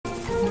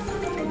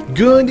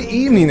Good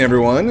evening,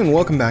 everyone, and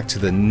welcome back to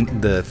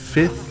the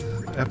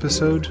fifth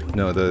episode.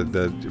 No,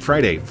 the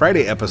Friday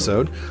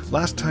episode.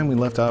 Last time we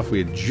left off, we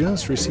had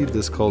just received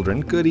this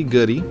cauldron. Goody,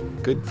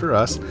 good for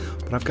us.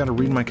 But I've got to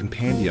read my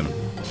compendium.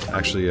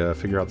 Actually,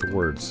 figure out the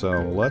words.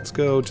 So let's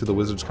go to the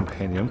Wizard's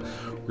Compendium.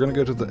 We're gonna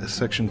go to the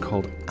section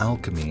called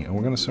Alchemy, and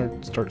we're gonna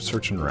start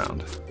searching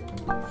around.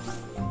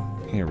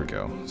 Here we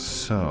go.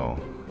 So,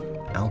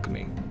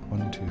 alchemy.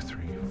 1, 2, 3.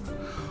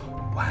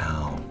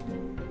 Wow.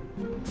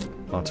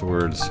 Lots of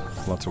words.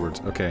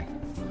 Okay.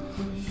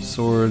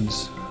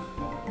 Swords.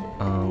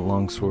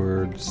 Long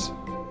swords.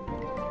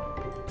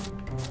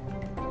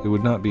 It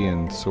would not be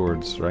in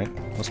swords, right?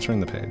 Let's turn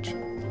the page.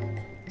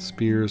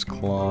 Spears,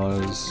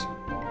 claws.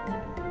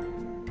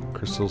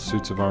 Crystal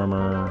suits of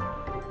armor.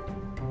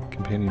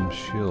 Companion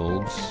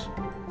shields.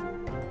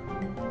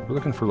 We're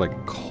looking for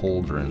like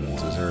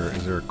cauldrons.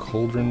 Is there a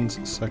cauldrons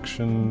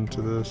section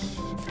to this?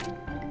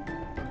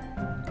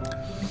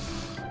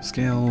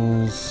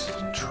 Scales,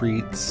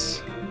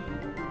 treats.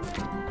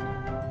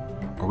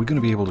 Are we going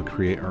to be able to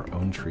create our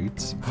own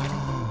treats?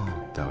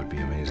 That would be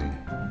amazing.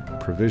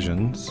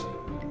 Provisions.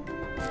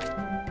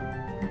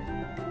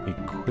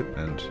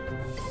 Equipment.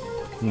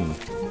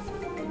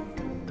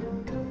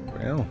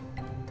 Well.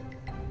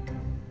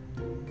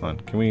 Hold on.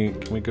 Can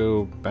we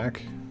go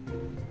back?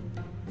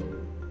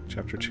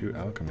 Chapter 2,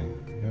 Alchemy.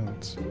 Yeah,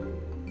 let's...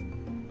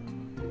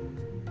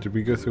 Did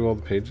we go through all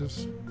the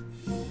pages?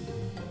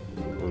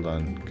 Hold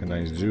on. Can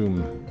I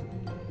zoom?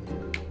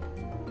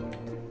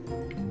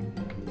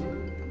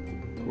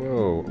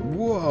 Whoa.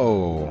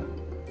 Whoa!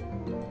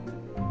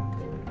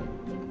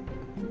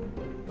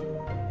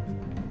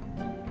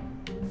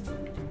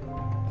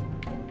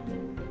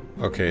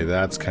 Okay,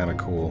 that's kind of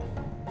cool.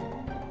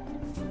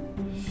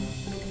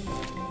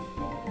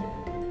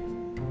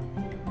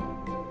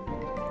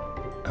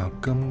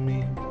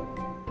 Alchemy.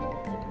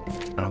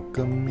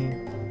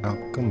 Alchemy.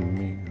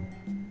 Alchemy.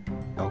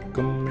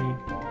 Alchemy.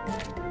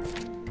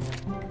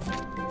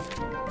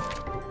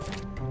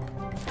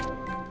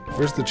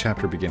 Where's the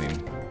chapter beginning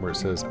where it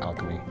says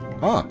alchemy?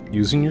 Ah,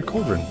 using your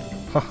cauldron.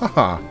 Ha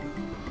ha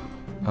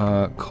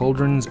ha.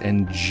 Cauldrons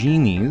and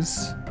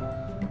genies.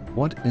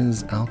 What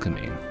is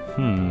alchemy?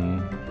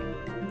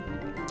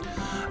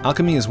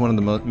 Alchemy is one of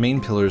the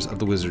main pillars of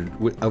the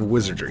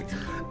wizardry.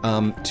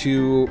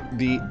 To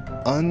the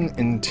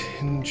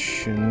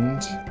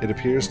unintentioned, it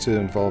appears to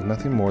involve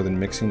nothing more than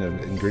mixing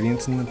of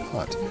ingredients in the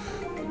pot.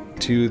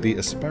 To the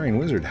aspiring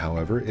wizard,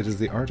 however, it is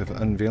the art of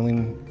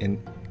unveiling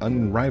and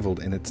unrivaled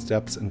in its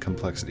depths and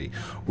complexity.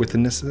 With the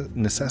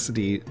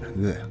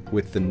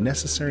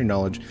necessary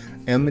knowledge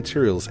and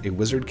materials, a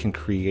wizard can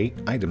create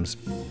items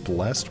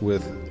blessed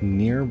with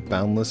near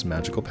boundless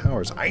magical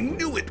powers. I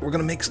knew it! We're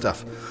gonna make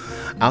stuff!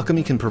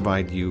 Alchemy can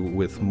provide you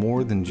with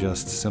more than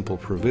just simple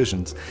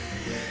provisions.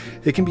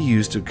 It can be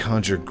used to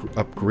conjure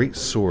up great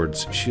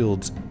swords,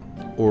 shields,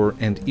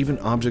 and even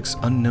objects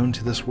unknown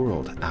to this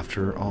world.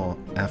 After all,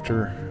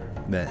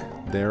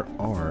 there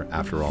are,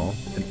 after all,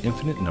 an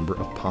infinite number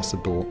of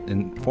possible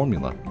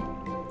formula.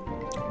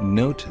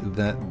 Note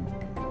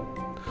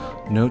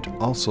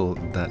also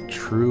that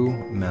true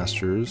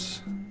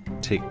masters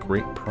take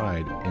great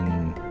pride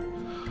in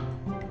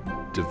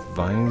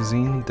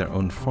devising their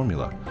own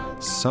formula.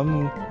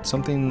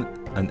 Something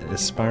an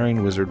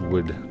aspiring wizard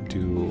would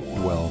do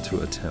well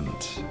to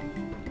attempt.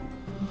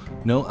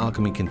 No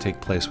alchemy can take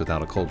place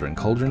without a cauldron.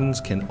 Cauldrons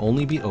can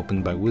only be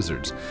opened by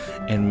wizards,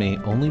 and may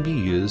only be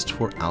used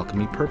for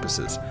alchemy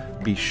purposes.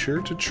 Be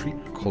sure to treat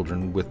your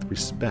cauldron with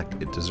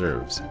respect it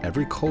deserves.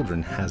 Every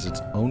cauldron has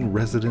its own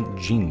resident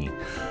genie,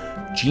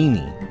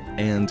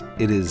 and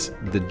it is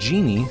the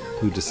genie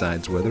who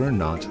decides whether or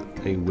not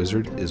a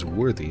wizard is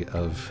worthy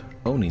of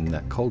owning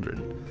that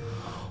cauldron.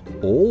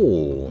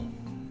 Oh,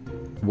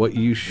 what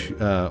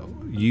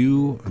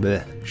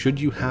should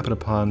you happen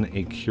upon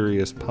a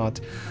curious pot,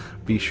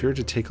 be sure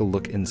to take a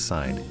look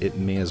inside. It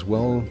may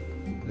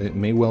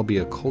well be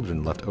a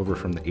cauldron left over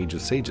from the Age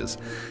of Sages.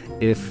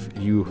 If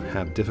you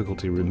have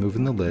difficulty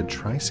removing the lid,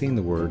 try saying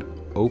the word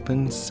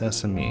 "Open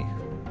Sesame."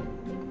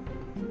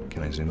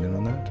 Can I zoom in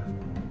on that?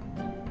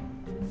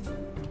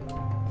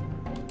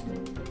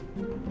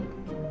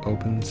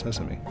 Open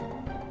Sesame.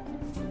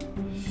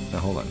 Now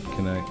hold on.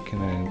 Can I?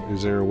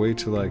 Is there a way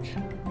to like?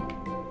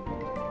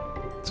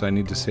 So I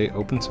need to say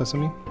 "Open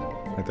Sesame"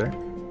 right there.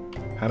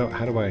 How do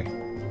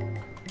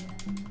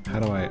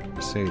I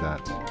say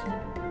that?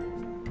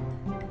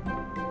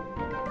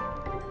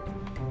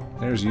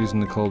 There's using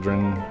the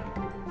cauldron.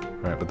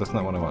 Alright, but that's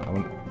not what I want.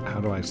 How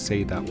do I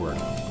say that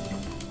word?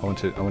 I want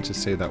to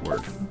say that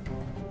word.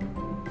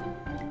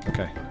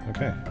 Okay.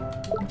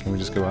 Can we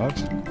just go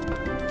out?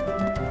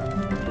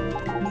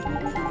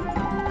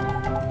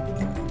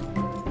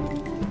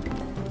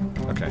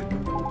 Okay.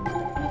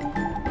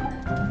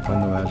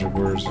 Find the magic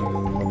words. Let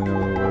me know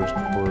the words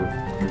before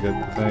I get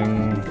the thing.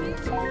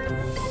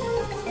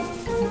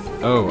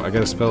 Oh, I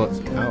gotta spell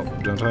it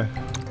out, don't I?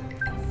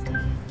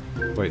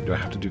 Wait, do I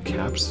have to do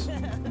caps?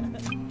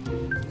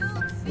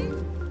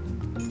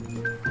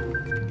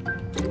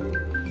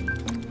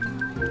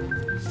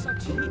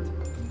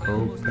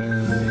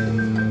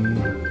 Open.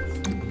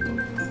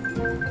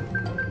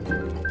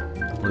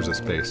 Where's the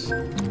space?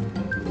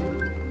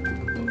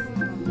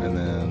 And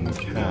then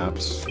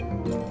caps.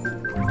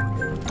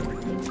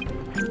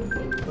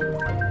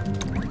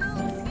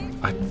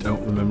 I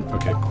don't remember.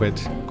 Okay,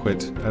 quit.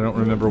 I don't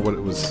remember what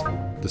it was,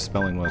 the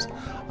spelling was.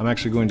 I'm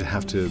actually going to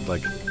have to,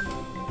 like,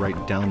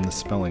 write down the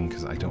spelling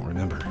because I don't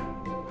remember.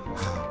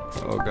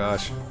 Oh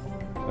gosh.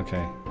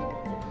 Okay.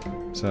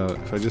 So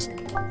if I just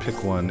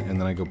pick one and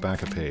then I go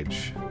back a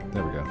page.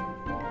 There we go.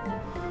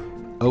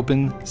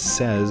 Open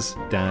says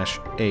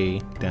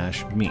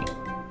 -a-me.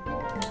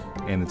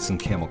 And it's in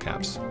camel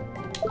caps.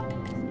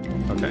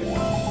 Okay.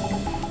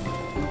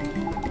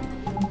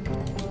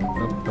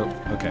 Oh,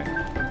 okay.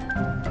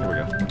 Here we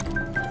go.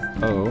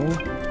 O.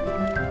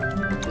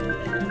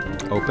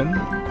 Open.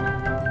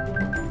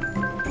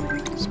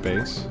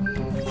 Space.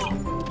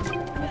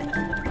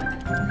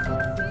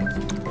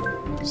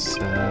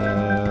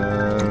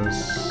 Says.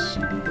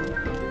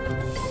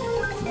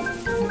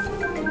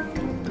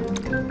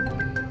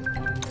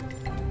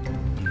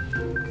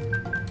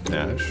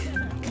 Dash.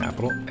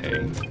 Capital A.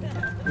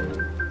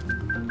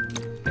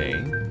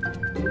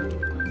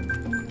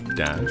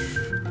 Dash.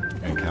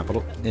 And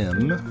capital M.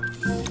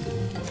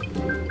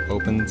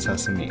 Open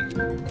sesame.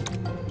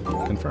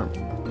 Confirm.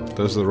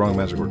 Those are the wrong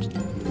magic words.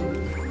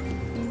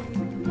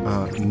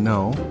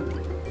 No.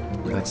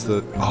 That's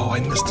the... Oh, I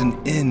missed an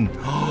N.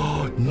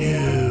 Oh,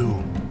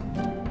 no.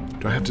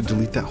 Do I have to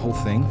delete that whole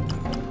thing?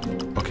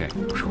 Okay.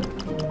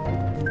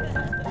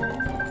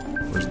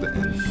 Where's the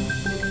N?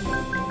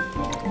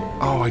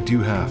 Oh, I do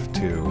have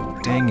to.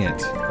 Dang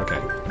it. Okay,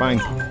 fine.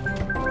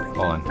 Hold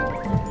on.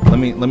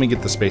 Let me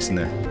get the space in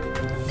there.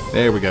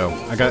 There we go.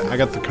 I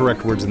got the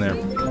correct words in there.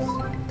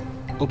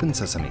 Open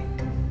sesame.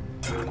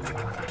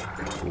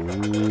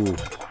 Ooh.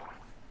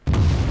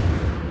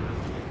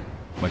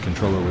 My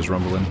controller was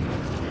rumbling.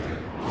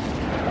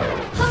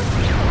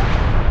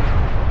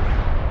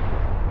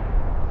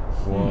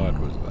 What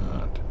was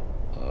that?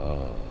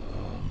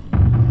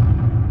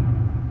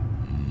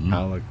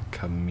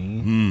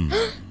 Alchemy?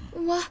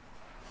 What?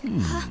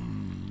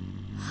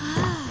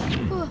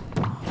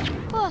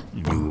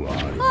 You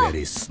are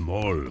very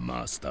small,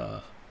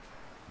 master.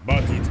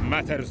 But it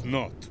matters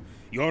not.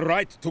 Your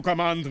right to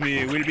command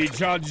me will be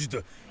judged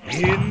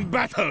in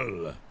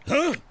battle.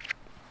 Huh?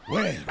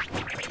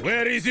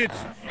 Where is it?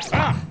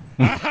 Ah!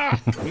 Aha!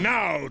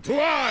 Now, to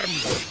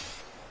arms!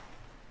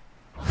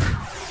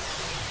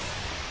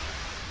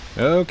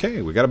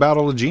 Okay, we got to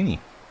battle a genie.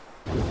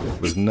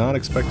 Was not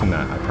expecting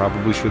that. I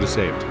probably should have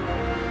saved.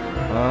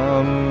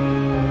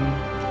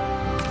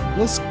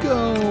 Let's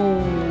go.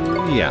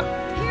 Yeah.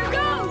 Here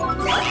goes!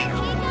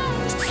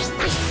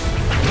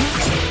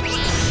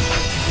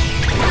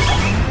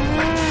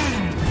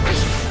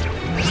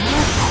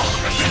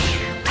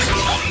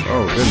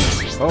 Oh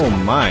goodness. Oh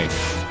my.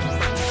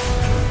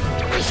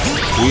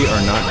 We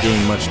are not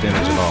doing much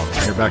damage at all.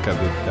 Here, back up,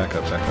 dude. Back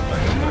up.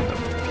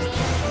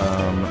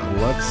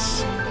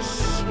 Let's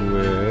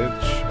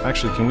switch.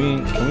 Actually, can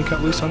we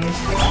cut loose on these?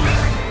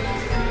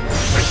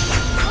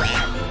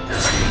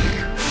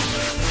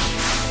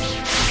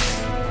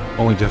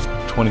 Only def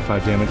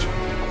 25 damage.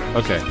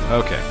 Okay.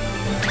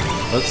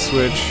 Let's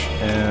switch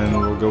and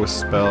we'll go with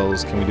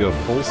spells. Can we do a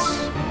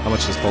pulse? How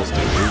much does pulse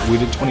do? We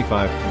did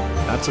 25.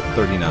 That's a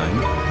 39.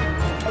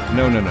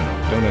 No.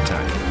 Don't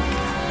attack.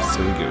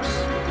 Silly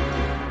goose.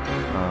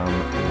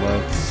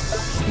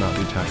 Let's not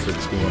do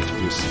tactics. We want to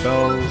do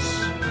spells.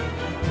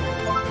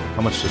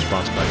 How much does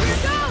frostbite do?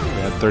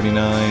 We had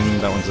 39.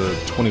 That one's a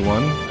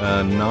 21.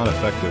 Not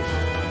effective.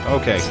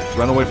 Okay,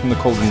 run away from the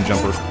cauldron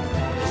jumper.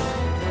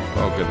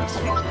 Oh goodness.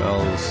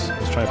 Spells.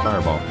 Let's try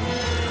fireball.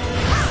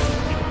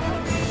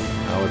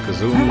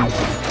 Alakazoom.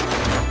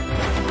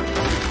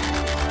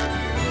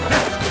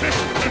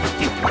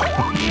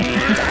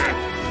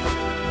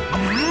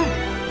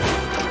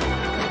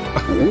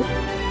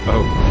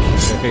 Oh.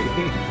 Okay.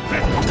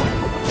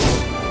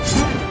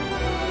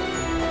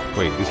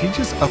 Wait, did he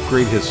just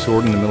upgrade his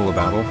sword in the middle of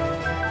battle?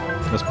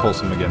 Let's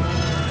pulse him again.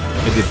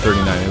 It did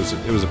 39.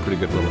 It was a pretty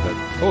good little hit.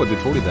 Oh, it did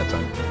 40 that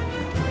time.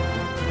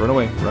 Run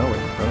away.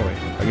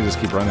 I can just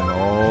keep running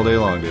all day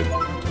long, dude.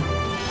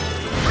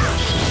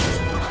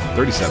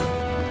 37.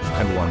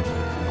 And 1.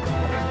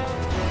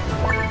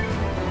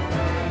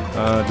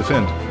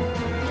 Defend.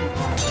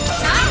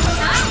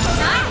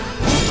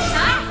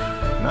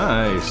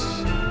 Nice.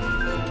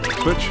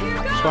 Switch.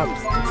 Swap.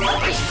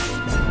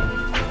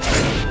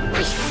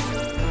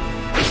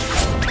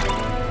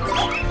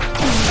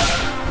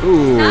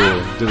 Ooh,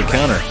 did a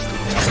counter.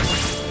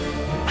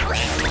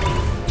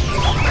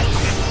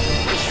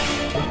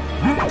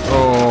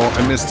 Oh, I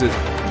missed it.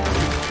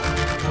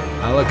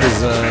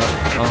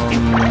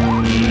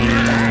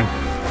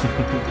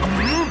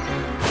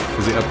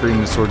 Is he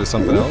upgrading the sword to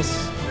something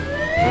else?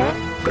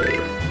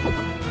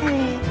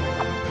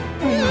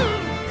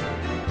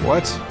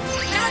 What?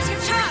 Now's your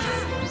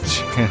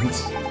chance!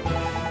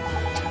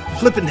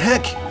 Flippin'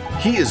 heck!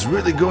 He is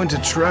really going to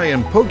try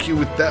and poke you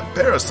with that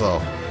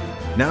parasol.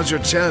 Now's your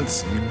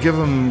chance. You give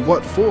him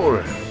what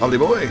for, Ollie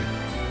boy?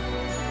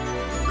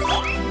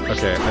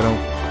 Okay, I don't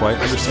quite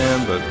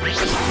understand, but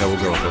yeah,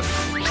 we'll go with it.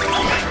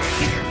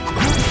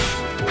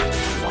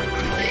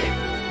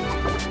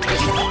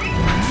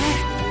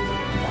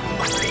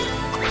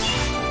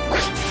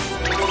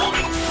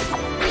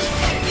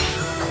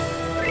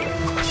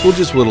 We'll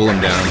just whittle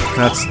him down.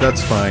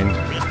 That's fine.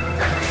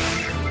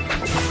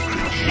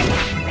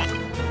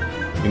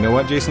 You know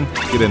what, Jason?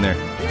 Get in there.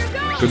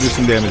 Go do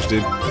some damage,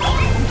 dude.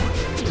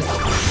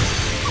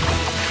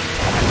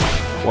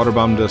 Water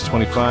bomb does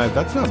 25.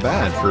 That's not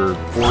bad for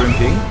 4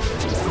 MP.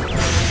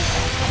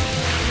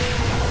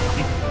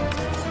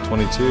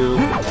 22.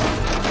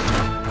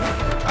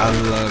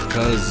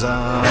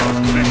 Alakazam.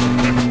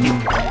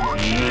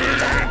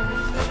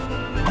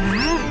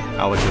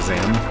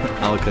 Alakazam.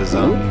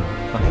 Alakazam.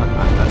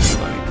 That's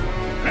funny.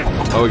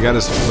 Oh, he got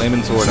his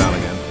flaming sword out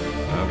again.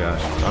 Oh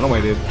gosh. Run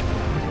away, dude.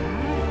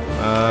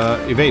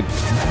 Evade.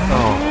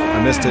 Oh, I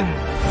missed it.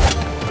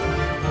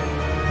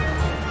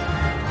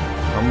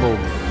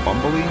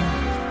 Bumblebee?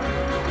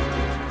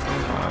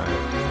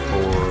 5,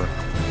 4,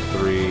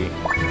 3,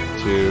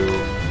 2,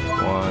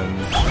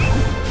 1.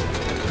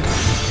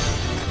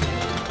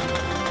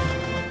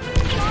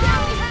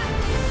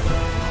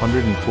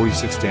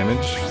 $146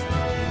 damage?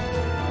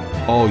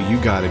 Oh, you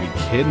gotta be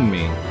kidding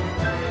me.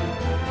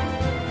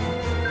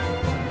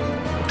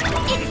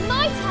 It's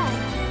my turn.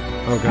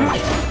 Oh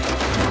gosh.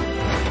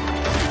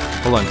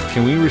 Hold on,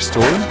 can we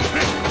restore?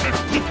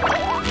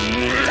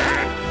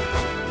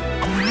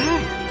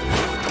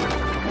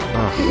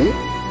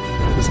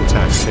 Oh, this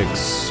attack takes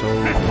so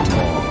long.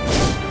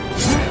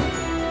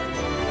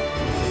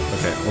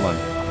 Okay, hold on.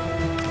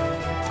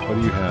 What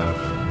do you have?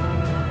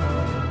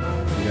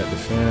 You got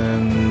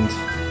defend.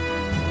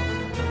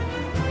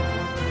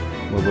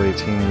 Level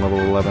 18, level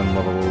 11,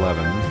 level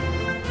 11.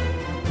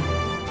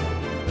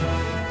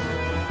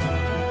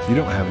 You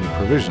don't have any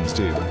provisions,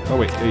 do you? Oh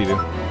wait, there you do.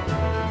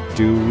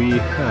 Do we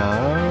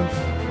have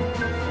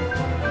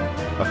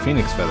a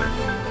Phoenix Feather?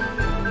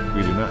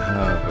 We do not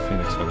have a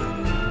Phoenix Feather.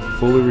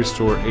 Fully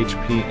restore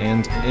HP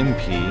and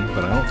MP,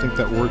 but I don't think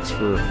that works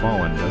for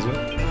Fallen, does it?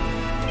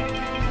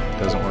 It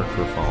doesn't work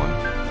for Fallen.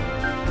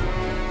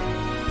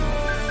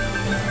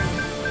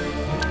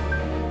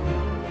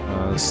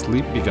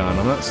 Sleep be gone.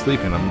 I'm not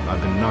sleeping.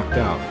 I've been knocked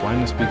out.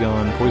 Blindness be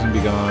gone. Poison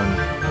be gone.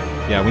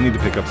 Yeah, we need to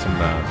pick up some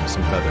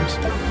feathers.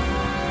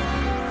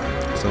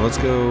 So let's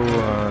go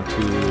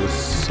to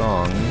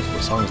songs.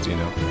 What songs do you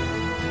know?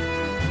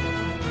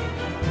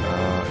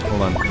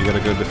 Hold on. You gotta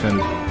go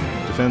defend.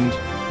 Defend.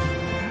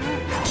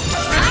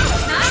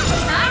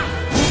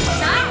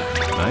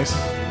 Nice.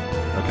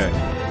 Okay.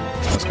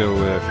 Let's go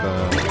with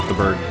the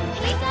bird.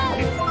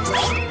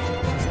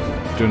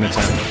 Do an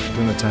attack.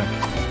 Do an attack.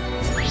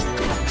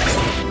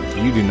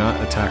 You do not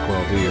attack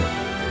well, do you?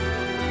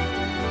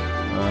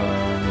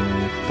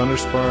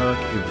 Thunderspark,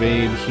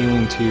 evade,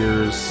 healing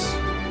tears.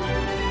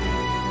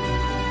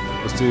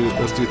 Let's do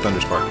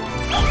Thunderspark.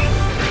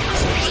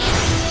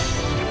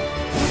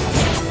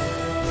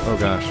 Oh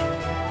gosh.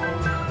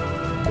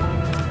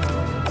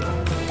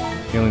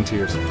 Healing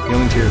tears.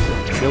 Healing tears.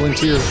 Healing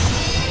tears.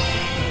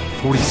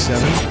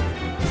 47?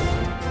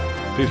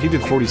 Dude, he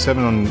did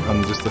 47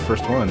 on just the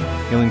first one.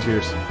 Healing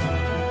tears.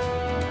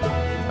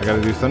 I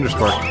gotta do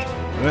Thunderspark.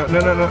 No, no,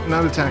 no, no,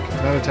 not attack,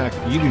 not attack.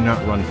 You do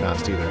not run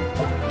fast either.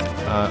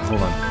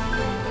 Hold on.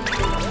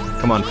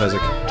 Come on,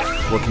 Fezzik.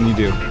 What can you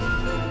do?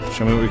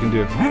 Show me what we can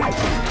do.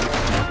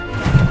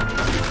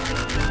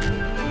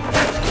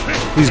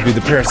 Please be the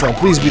Paracel,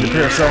 please be the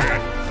Paracel.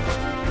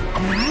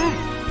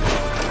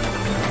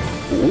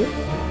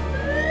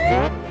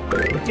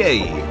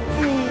 Yay!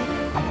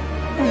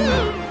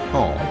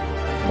 Oh,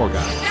 poor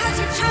guy. Now's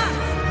your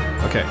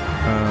chance. Okay,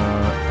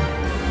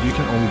 you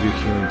can only do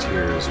healing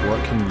tears.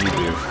 What can you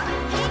do?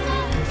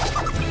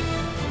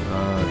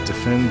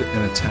 Defend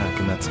and attack,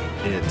 and that's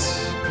it.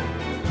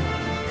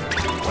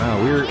 Wow,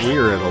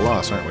 we're at a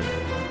loss, aren't we?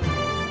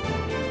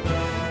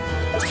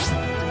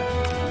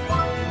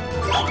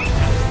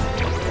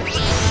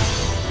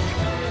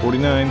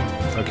 $49.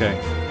 Okay,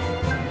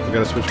 we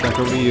gotta switch back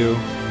over to you,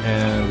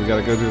 and we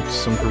gotta go do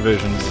some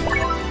provisions.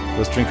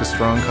 Let's drink a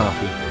strong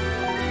coffee.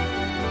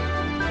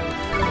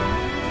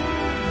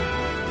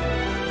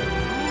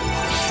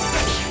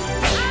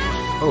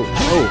 Oh,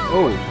 oh,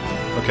 oh.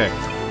 Okay.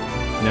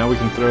 Now we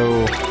can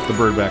throw the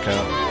bird back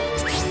out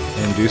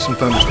and do some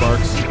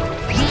Thundersparks.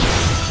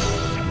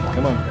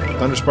 Come on,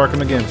 Thunderspark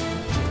him again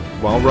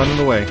while running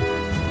away.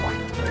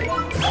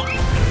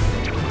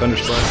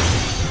 Thunderspark.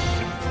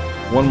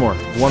 One more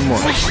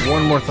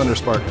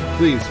Thunderspark.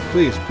 Please,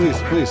 please,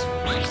 please, please.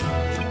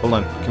 Hold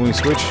on, can we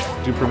switch?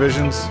 Do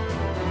provisions?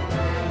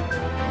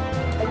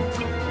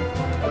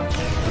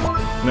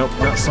 Nope,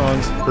 not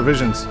songs,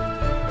 provisions.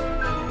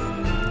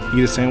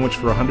 Eat a sandwich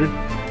for 100.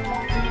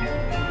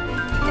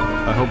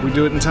 I hope we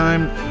do it in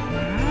time.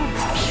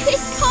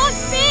 This can't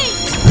be!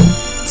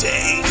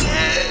 Dang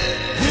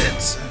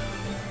it!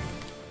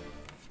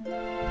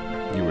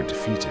 You were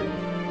defeated.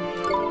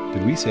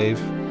 Did we save?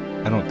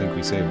 I don't think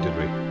we saved, did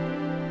we?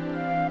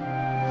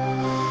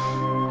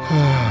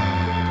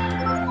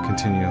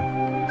 Continue.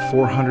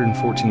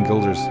 414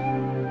 guilders.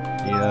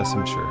 Yes,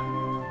 I'm sure.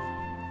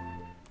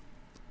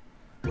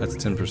 That's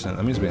 10%.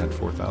 That means we had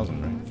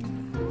 4,000, right?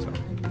 So,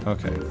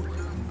 okay.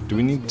 Do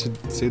we need to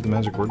say the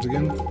magic words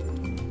again?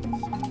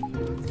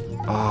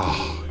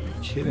 Oh,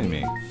 you're kidding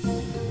me.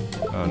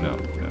 Oh, no.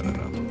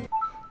 No.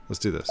 Let's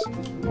do this.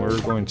 We're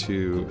going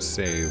to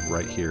save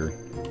right here.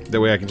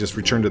 That way I can just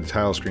return to the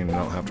tile screen and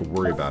I don't have to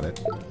worry about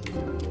it.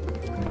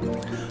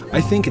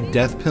 I think a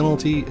death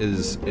penalty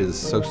is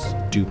so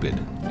stupid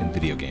in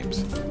video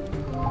games.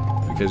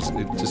 Because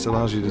it just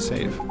allows you to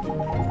save.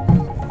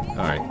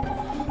 Alright.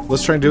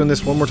 Let's try doing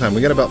this one more time. We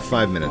got about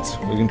 5 minutes.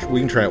 We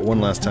can try it one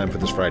last time for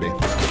this Friday.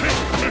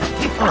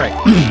 Alright,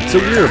 so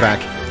we're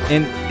back.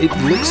 And it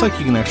looks like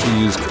you can actually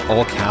use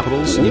all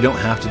capitals. You don't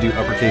have to do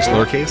uppercase,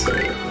 lowercase.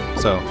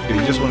 So, if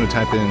you just want to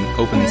type in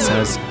open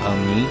says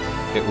me,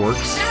 it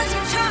works.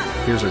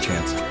 Here's our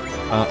chance.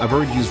 I've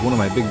already used one of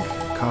my big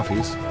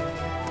coffees.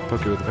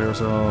 Poke you with the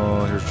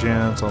parasol. Here's your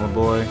chance on the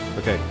boy.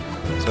 Okay,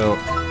 so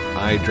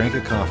I drank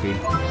a coffee.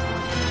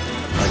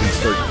 I can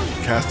start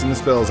casting the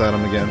spells at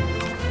him again.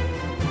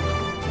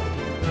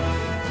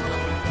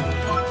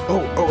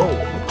 Oh,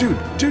 dude.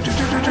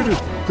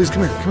 Please,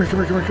 come here.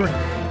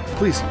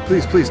 Please.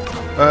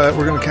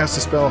 We're gonna cast a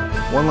spell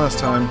one last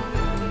time.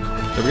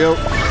 There we go.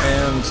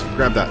 And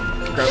grab that.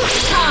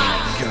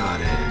 Got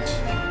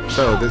it.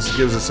 So, this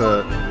gives us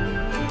a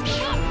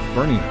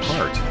burning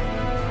heart.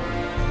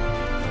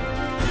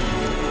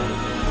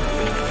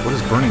 What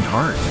is burning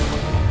heart?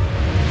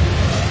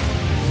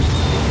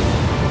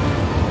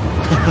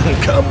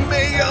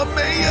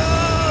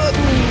 Kamehameha!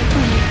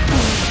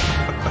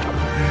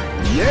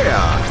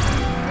 Yeah!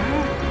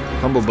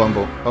 Humble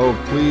Bumble. Oh,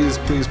 please,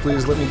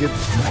 let me get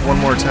one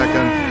more attack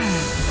on.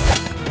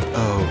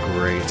 Oh,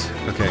 great.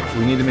 Okay,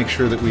 we need to make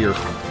sure that we are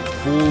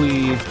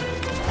fully...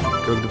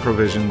 Go to the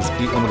provisions,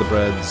 eat one of the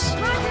breads.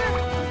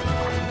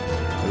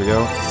 There we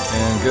go.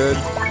 And good.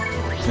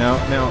 Now,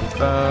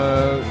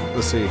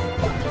 let's see.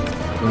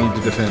 We need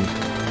to defend.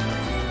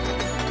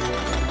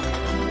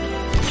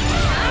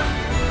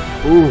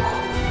 Ooh.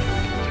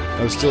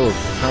 That was still a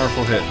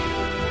powerful hit.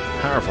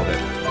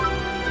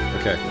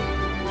 Okay.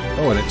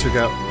 Oh, and it took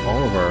out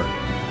all of our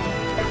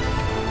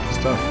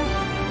stuff.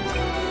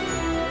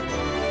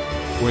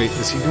 Wait,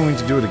 is he going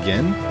to do it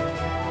again?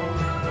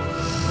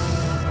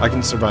 I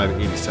can survive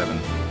 87.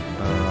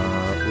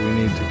 We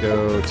need to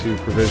go to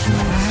provisions.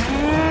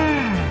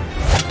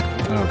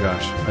 Oh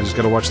gosh, I just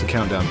gotta watch the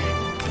countdown.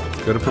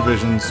 Go to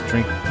provisions,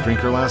 drink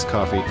our last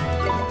coffee.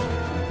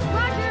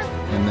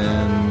 And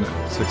then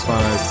 6,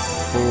 5,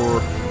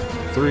 4,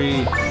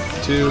 3,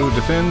 2,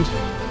 defend.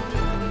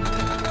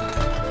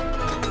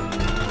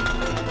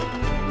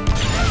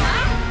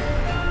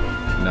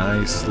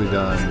 Nicely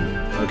done.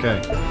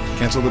 Okay,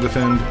 cancel the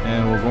defend,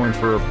 and we're going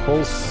for a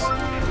pulse.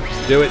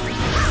 Do it.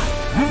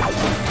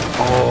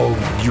 Oh,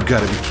 you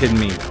gotta be kidding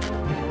me.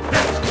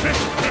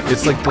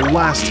 It's like the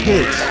last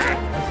hit.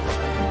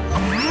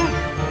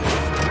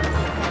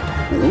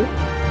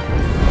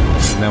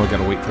 Now we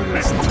gotta wait for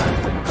this entire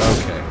thing.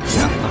 Okay.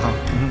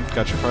 Yeah,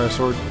 Got your fire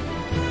sword.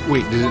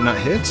 Wait, did it not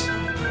hit?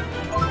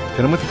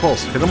 Hit him with the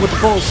pulse.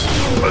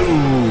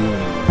 Boom!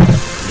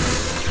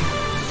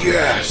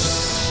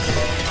 Yes!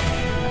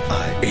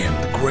 I am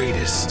the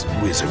greatest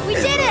wizard ever. We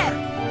did it!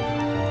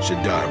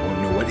 Shadar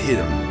won't know what hit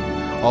him.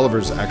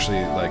 Oliver's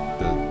actually like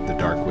the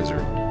dark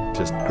wizard,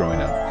 just growing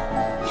up.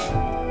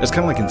 It's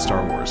kind of like in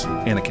Star Wars.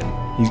 Anakin.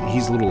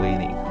 He's little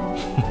Annie.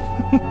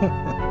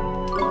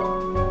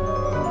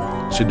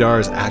 Shadar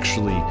is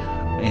actually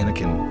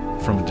Anakin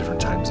from a different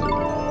time zone,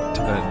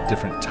 a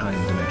different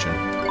time dimension.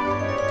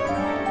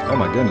 Oh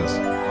my goodness!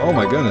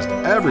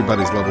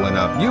 Everybody's leveling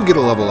up. You get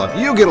a level up.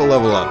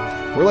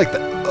 We're like the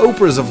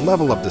Oprahs of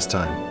level up this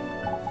time.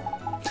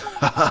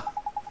 Haha.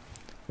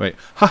 Wait.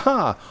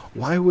 Haha.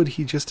 Why would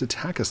he just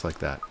attack us like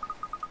that?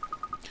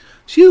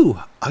 Phew.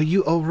 Are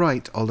you all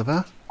right,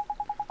 Oliver?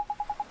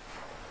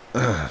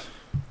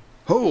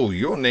 Oh,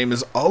 your name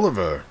is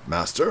Oliver,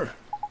 Master.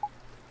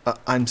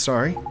 I'm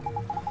sorry.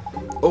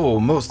 Oh,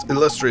 most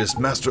illustrious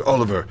Master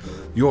Oliver,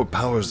 your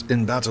powers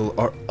in battle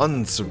are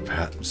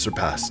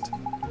unsurpassed.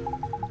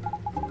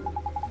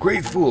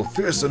 Grateful,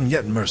 fearsome,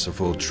 yet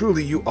merciful,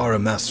 truly you are a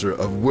master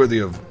worthy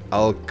of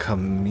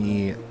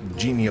alchemy,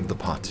 genie of the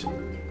pot.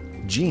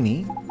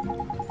 Genie?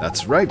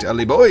 That's right,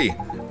 Ellie boy.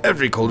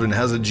 Every cauldron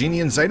has a genie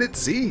inside it,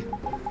 see?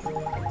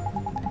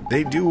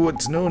 They do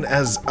what's known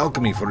as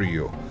alchemy for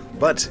you,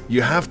 but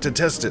you have to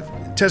test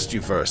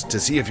you first to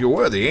see if you're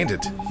worthy, ain't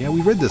it? Yeah,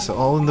 we read this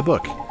all in the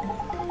book.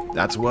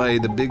 That's why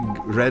the big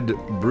red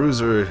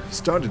bruiser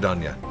started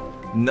on you.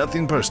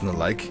 Nothing personal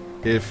like.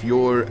 If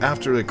you're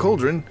after a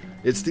cauldron,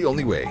 it's the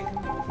only way.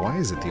 Why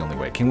is it the only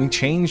way? Can we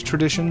change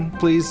tradition,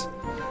 please?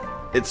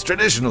 It's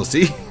traditional,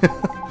 see?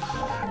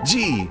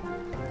 Gee,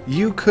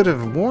 you could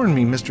have warned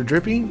me, Mr.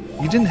 Drippy.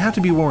 You didn't have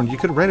to be warned. You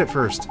could have read it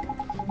first.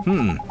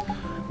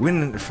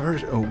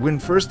 When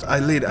first I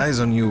laid eyes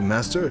on you,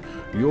 Master,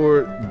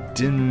 your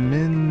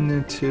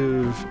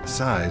diminutive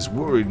size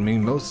worried me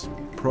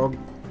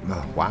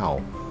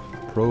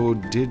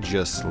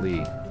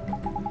prodigiously.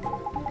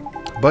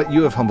 But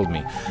you have humbled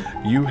me.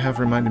 You have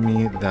reminded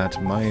me that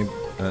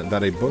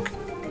that a book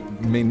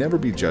may never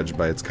be judged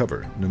by its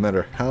cover, no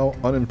matter how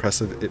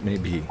unimpressive it may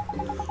be.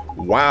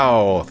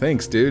 Wow,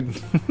 thanks,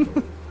 dude.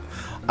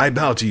 I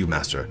bow to you,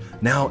 Master,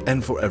 now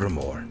and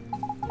forevermore.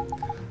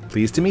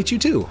 Pleased to meet you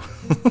too.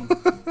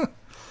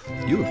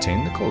 You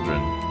obtained the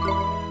cauldron.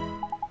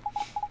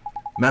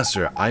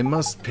 Master, I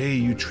must pay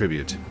you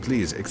tribute.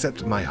 Please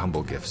accept my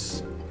humble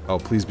gifts. Oh,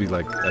 please be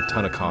like a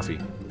ton of coffee.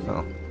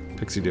 Oh,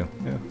 pixie dew.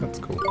 Yeah, that's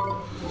cool.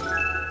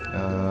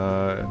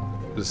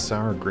 The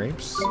sour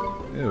grapes?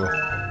 Ew.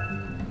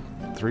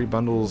 3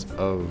 bundles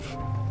of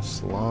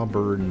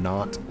slobber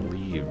knot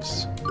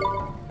leaves.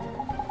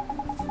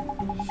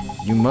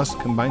 You must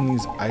combine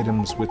these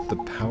items with the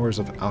powers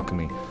of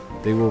alchemy.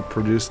 They will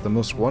produce the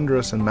most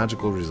wondrous and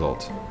magical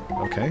result.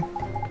 Okay.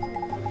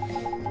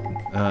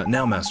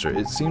 Now, Master,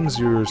 it seems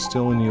you're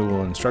still in your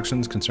little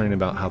instructions concerning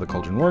about how the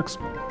cauldron works.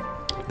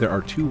 There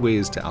are 2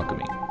 ways to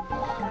alchemy.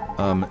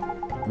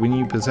 When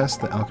you possess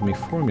the alchemy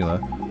formula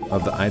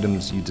of the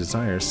items you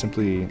desire,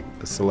 simply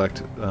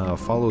select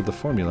follow the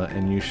formula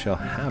and you shall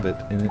have it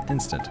in an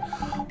instant.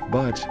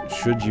 But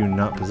should you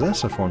not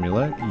possess a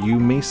formula, you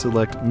may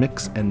select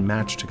mix and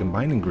match to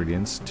combine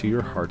ingredients to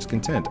your heart's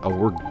content. Oh,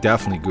 we're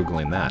definitely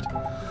Googling that.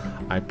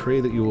 I pray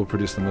that you will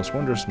produce the most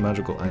wondrous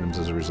magical items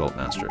as a result,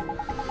 Master.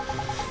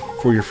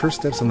 For your first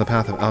steps on the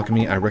path of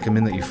alchemy, I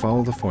recommend that you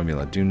follow the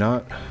formula. Do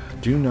not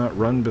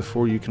run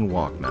before you can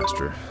walk,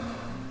 Master.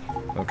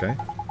 Okay.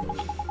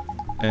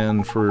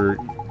 And for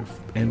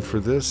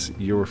this,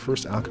 your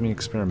first alchemy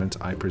experiment,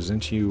 I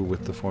present you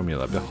with the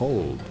formula.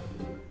 Behold.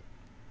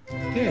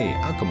 Yay,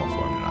 alchemy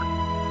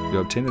formula. You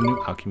obtain a new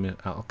alchemy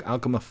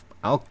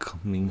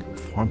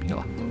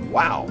formula.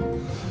 Wow.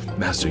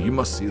 Master, you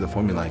must see the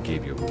formula I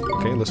gave you.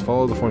 Okay, let's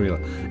follow the formula.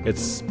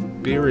 It's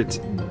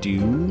spirit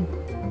dew.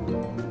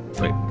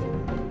 Wait.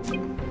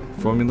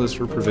 Formulas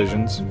for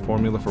provisions,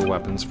 formula for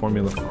weapons,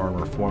 formula for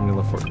armor,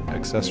 formula for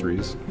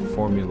accessories,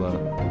 formula,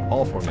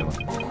 all formula.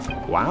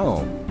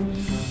 Wow.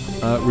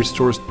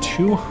 Restores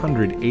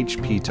 200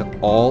 HP to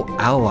all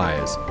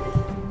allies.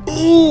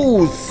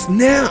 Ooh,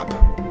 snap!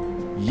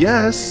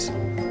 Yes!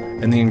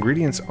 And the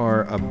ingredients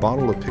are a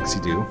bottle of pixie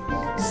dew,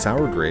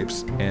 sour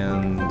grapes,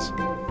 and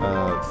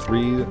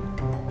 3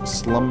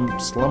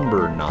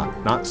 slumber knot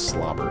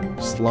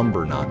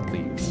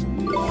leaves.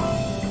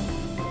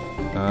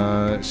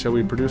 Shall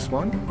we produce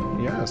one?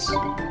 Yes.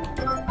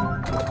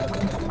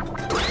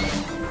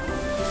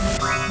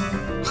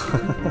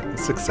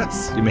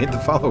 Success! You made the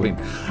following.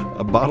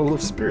 A bottle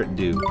of spirit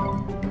dew.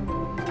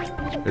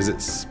 Is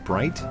it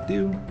Sprite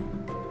dew?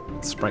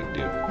 It's Sprite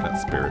dew, not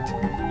spirit.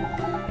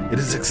 It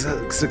is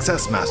a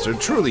success, Master.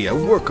 Truly a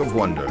work of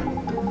wonder.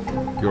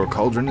 Your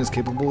cauldron is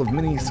capable of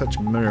many such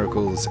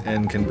miracles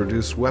and can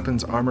produce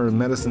weapons, armor,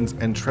 medicines,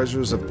 and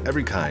treasures of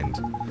every kind.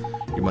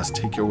 You must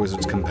take your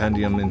wizard's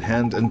compendium in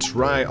hand and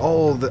try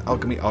all the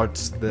alchemy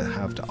arts that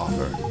have to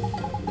offer.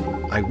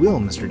 I will,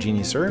 Mr.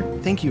 Genie, sir.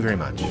 Thank you very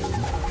much.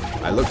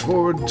 I look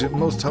forward to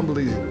most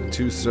humbly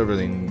to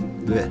serving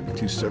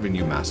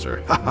you,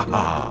 Master. Ha ha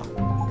ha!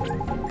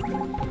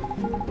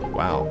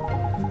 Wow.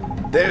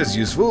 There's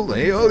useful,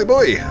 hey, Ollie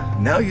boy.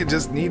 Now you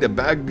just need to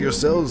bag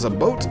yourselves a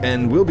boat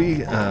and we'll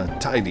be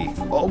tidy.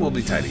 All will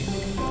be tidy.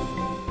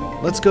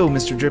 Let's go,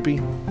 Mr.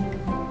 Drippy.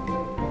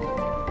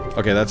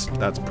 Okay, that's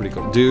pretty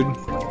cool. Dude,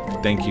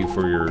 thank you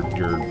for your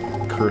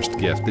cursed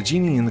gift. The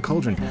genie in the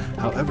cauldron.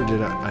 However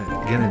did I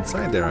get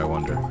inside there, I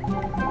wonder?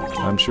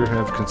 I'm sure I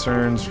have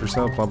concerns for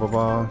self, blah, blah,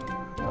 blah.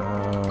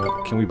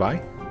 Can we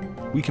buy?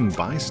 We can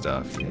buy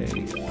stuff.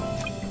 Yay.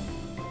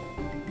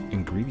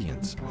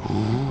 Ingredients.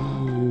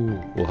 Ooh.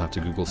 We'll have to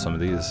Google some of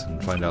these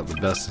and find out the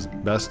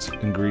best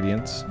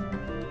ingredients.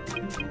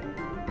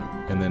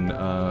 And then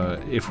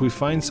if we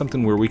find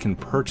something where we can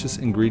purchase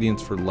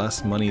ingredients for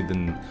less money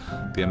than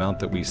the amount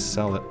that we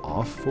sell it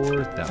off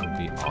for, that would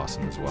be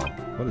awesome as well.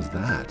 What is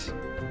that?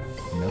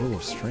 Medal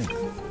of Strength.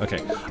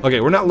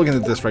 Okay, we're not looking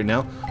at this right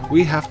now.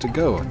 We have to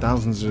go.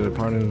 Thousands of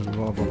departed,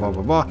 blah, blah, blah,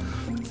 blah, blah.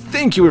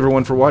 Thank you,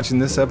 everyone, for watching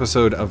this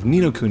episode of Ni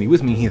no Kuni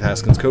with me, Heath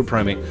Haskins, Code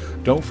Primate.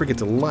 Don't forget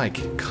to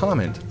like,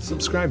 comment,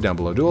 subscribe down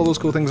below. Do all those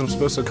cool things I'm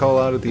supposed to call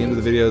out at the end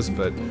of the videos,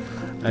 but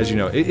as you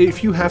know,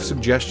 if you have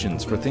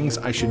suggestions for things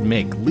I should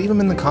make, leave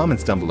them in the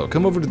comments down below.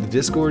 Come over to the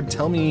Discord,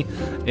 tell me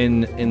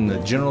in the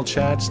general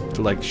chat,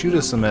 to shoot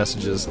us some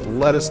messages,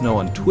 let us know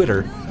on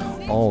Twitter,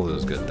 all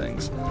those good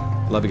things.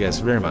 Love you guys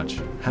very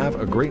much. Have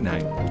a great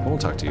night, and we'll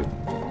talk to you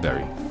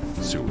very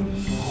soon.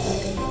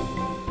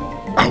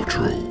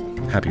 Outro.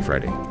 Happy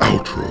Friday.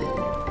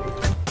 Outro.